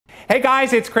Hey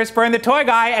guys, it's Chris Byrne, the Toy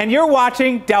Guy, and you're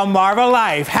watching Delmarva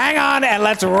Life. Hang on and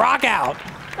let's rock out.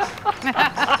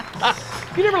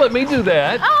 You never let me do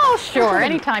that. Oh, sure.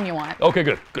 Anytime you want. Okay,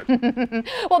 good.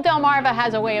 Well, Delmarva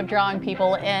has a way of drawing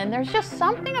people in. There's just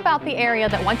something about the area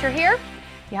that once you're here,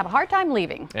 you have a hard time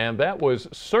leaving. And that was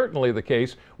certainly the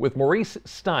case with Maurice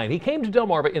Stein. He came to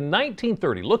Delmarva in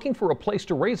 1930 looking for a place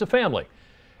to raise a family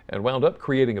and wound up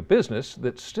creating a business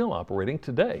that's still operating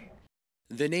today.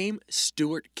 The name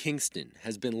Stuart Kingston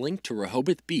has been linked to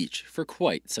Rehoboth Beach for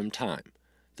quite some time.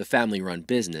 The family-run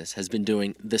business has been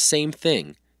doing the same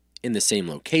thing in the same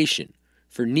location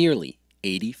for nearly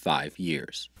 85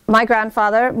 years. My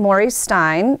grandfather, Maurice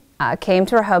Stein, came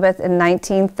to Rehoboth in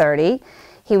 1930.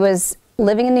 He was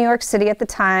living in New York City at the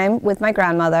time with my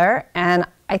grandmother, and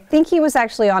I think he was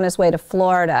actually on his way to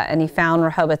Florida, and he found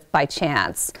Rehoboth by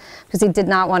chance because he did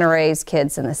not want to raise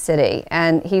kids in the city.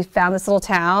 And he found this little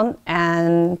town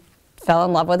and fell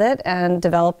in love with it and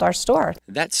developed our store.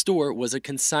 That store was a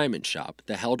consignment shop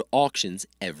that held auctions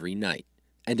every night.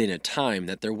 And in a time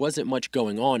that there wasn't much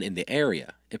going on in the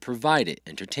area, it provided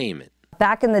entertainment.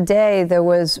 Back in the day, there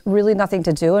was really nothing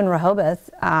to do in Rehoboth.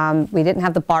 We didn't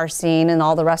have the bar scene and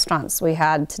all the restaurants we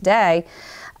had today.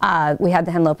 We had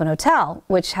the Henlopen Hotel,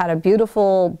 which had a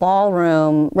beautiful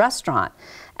ballroom restaurant.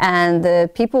 And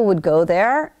the people would go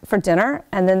there for dinner,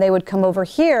 and then they would come over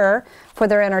here for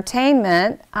their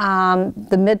entertainment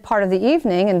the mid part of the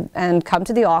evening and come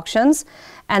to the auctions.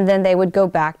 And then they would go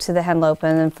back to the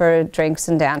Henlopen for drinks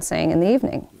and dancing in the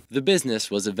evening. The business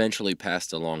was eventually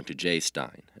passed along to Jay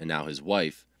Stein, and now his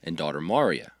wife and daughter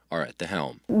Maria are at the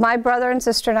helm. My brother and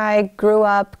sister and I grew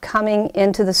up coming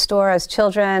into the store as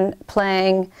children,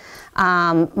 playing.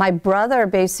 My brother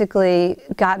basically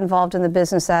got involved in the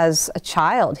business as a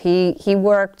child. He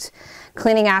worked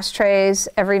cleaning ashtrays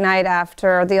every night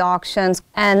after the auctions.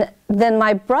 And then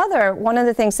my brother, one of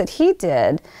the things that he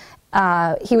did,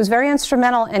 he was very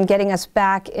instrumental in getting us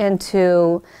back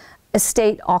into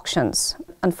estate auctions.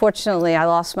 Unfortunately, I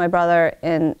lost my brother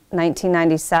in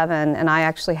 1997, and I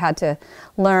actually had to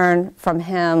learn from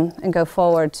him and go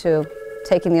forward to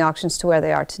taking the auctions to where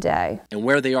they are today. And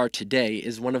where they are today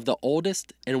is one of the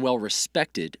oldest and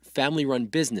well-respected family-run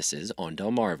businesses on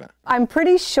Delmarva. I'm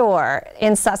pretty sure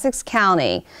in Sussex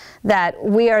County that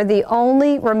we are the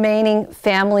only remaining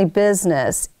family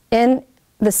business in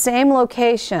the same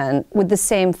location with the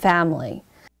same family.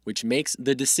 Which makes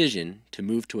the decision to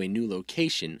move to a new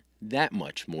location that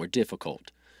much more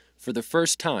difficult. For the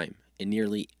first time in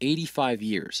nearly 85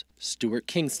 years, Stuart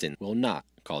Kingston will not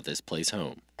call this place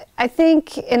home. I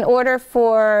think in order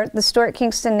for the Stuart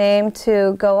Kingston name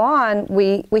to go on,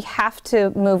 we have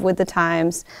to move with the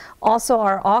times. Also,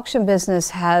 our auction business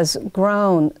has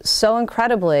grown so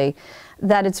incredibly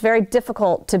that it's very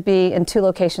difficult to be in two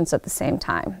locations at the same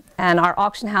time. And our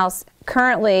auction house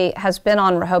currently has been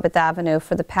on Rehoboth Avenue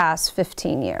for the past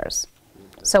 15 years.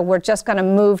 So we're just going to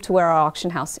move to where our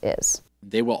auction house is.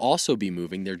 They will also be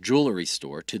moving their jewelry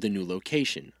store to the new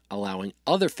location, allowing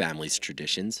other families'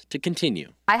 traditions to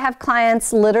continue. I have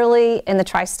clients literally in the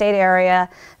tri-state area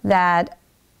that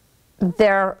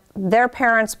their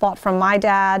parents bought from my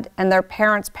dad and their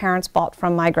parents' parents bought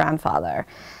from my grandfather.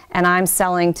 And I'm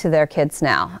selling to their kids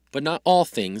now. But not all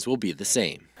things will be the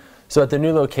same. So at the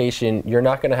new location, you're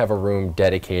not going to have a room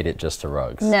dedicated just to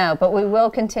rugs? No, but we will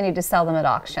continue to sell them at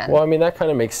auction. Well, I mean, that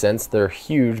kind of makes sense. They're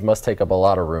huge, must take up a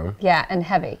lot of room. Yeah, and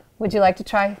heavy. Would you like to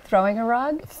try throwing a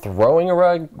rug? Throwing a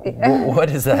rug? What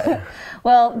is that?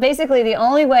 Well, basically the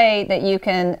only way that you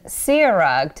can see a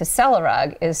rug to sell a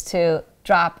rug is to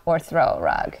drop or throw a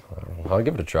rug. I'll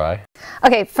give it a try.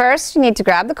 Okay, first you need to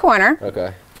grab the corner.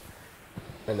 Okay.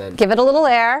 And then give it a little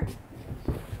air.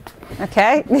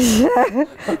 Okay. Do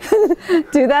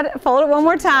that, fold it one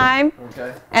more time.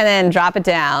 Okay. And then drop it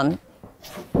down.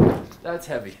 That's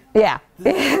heavy. Yeah. Does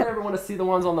anyone ever want to see the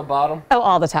ones on the bottom? Oh,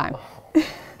 all the time.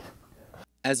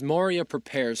 As Maria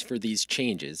prepares for these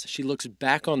changes, she looks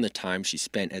back on the time she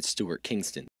spent at Stuart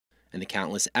Kingston and the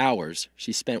countless hours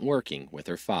she spent working with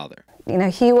her father. You know,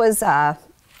 he was an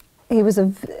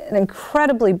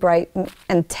incredibly bright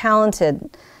and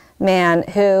talented man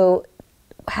who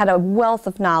had a wealth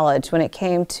of knowledge when it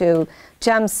came to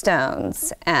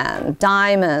gemstones and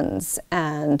diamonds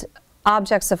and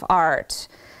objects of art.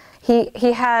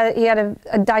 He had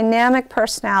a dynamic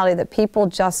personality that people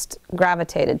just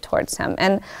gravitated towards him.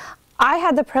 And I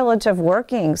had the privilege of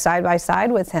working side by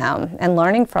side with him and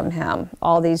learning from him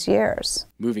all these years.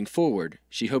 Moving forward,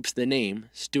 she hopes the name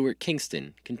Stuart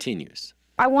Kingston continues.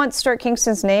 I want Stuart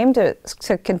Kingston's name to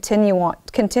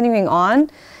continuing on.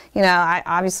 You know,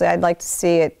 obviously I'd like to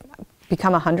see it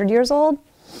become 100 years old,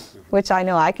 which I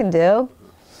know I can do.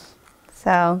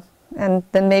 So and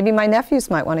then maybe my nephews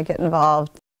might want to get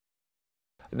involved.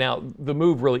 Now, the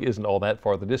move really isn't all that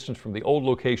far. The distance from the old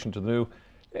location to the new,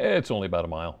 it's only about a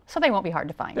mile. So they won't be hard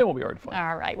to find. They won't be hard to find.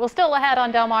 All right. Well, still ahead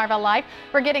on Delmarva Life,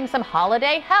 we're getting some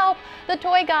holiday help. The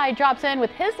toy guy drops in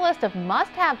with his list of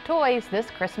must-have toys this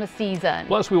Christmas season.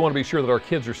 Plus, we want to be sure that our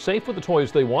kids are safe with the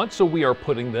toys they want, so we are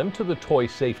putting them to the toy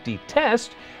safety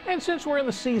test. And since we're in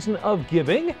the season of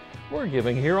giving, we're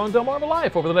giving here on Delmarva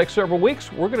Life. Over the next several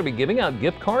weeks, we're going to be giving out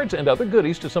gift cards and other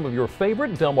goodies to some of your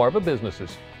favorite Delmarva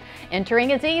businesses.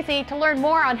 Entering is easy. To learn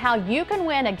more on how you can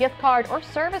win a gift card or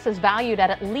services valued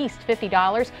at least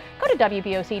 $50, go to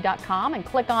WBOC.com and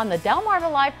click on the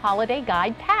Delmarva Life Holiday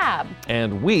Guide tab.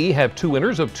 And we have two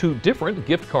winners of two different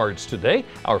gift cards today.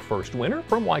 Our first winner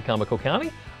from Wycomico County,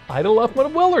 Ida Luffman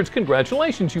of Willards.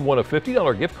 Congratulations, you won a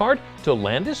 $50 gift card to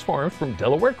Landis Farms from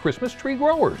Delaware Christmas Tree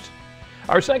Growers.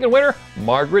 Our second winner,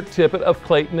 Margaret Tippett of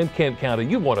Clayton and Kent County.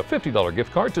 You won a $50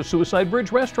 gift card to Suicide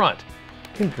Bridge Restaurant.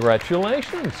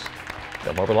 Congratulations.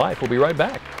 Delmarva Life will be right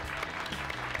back.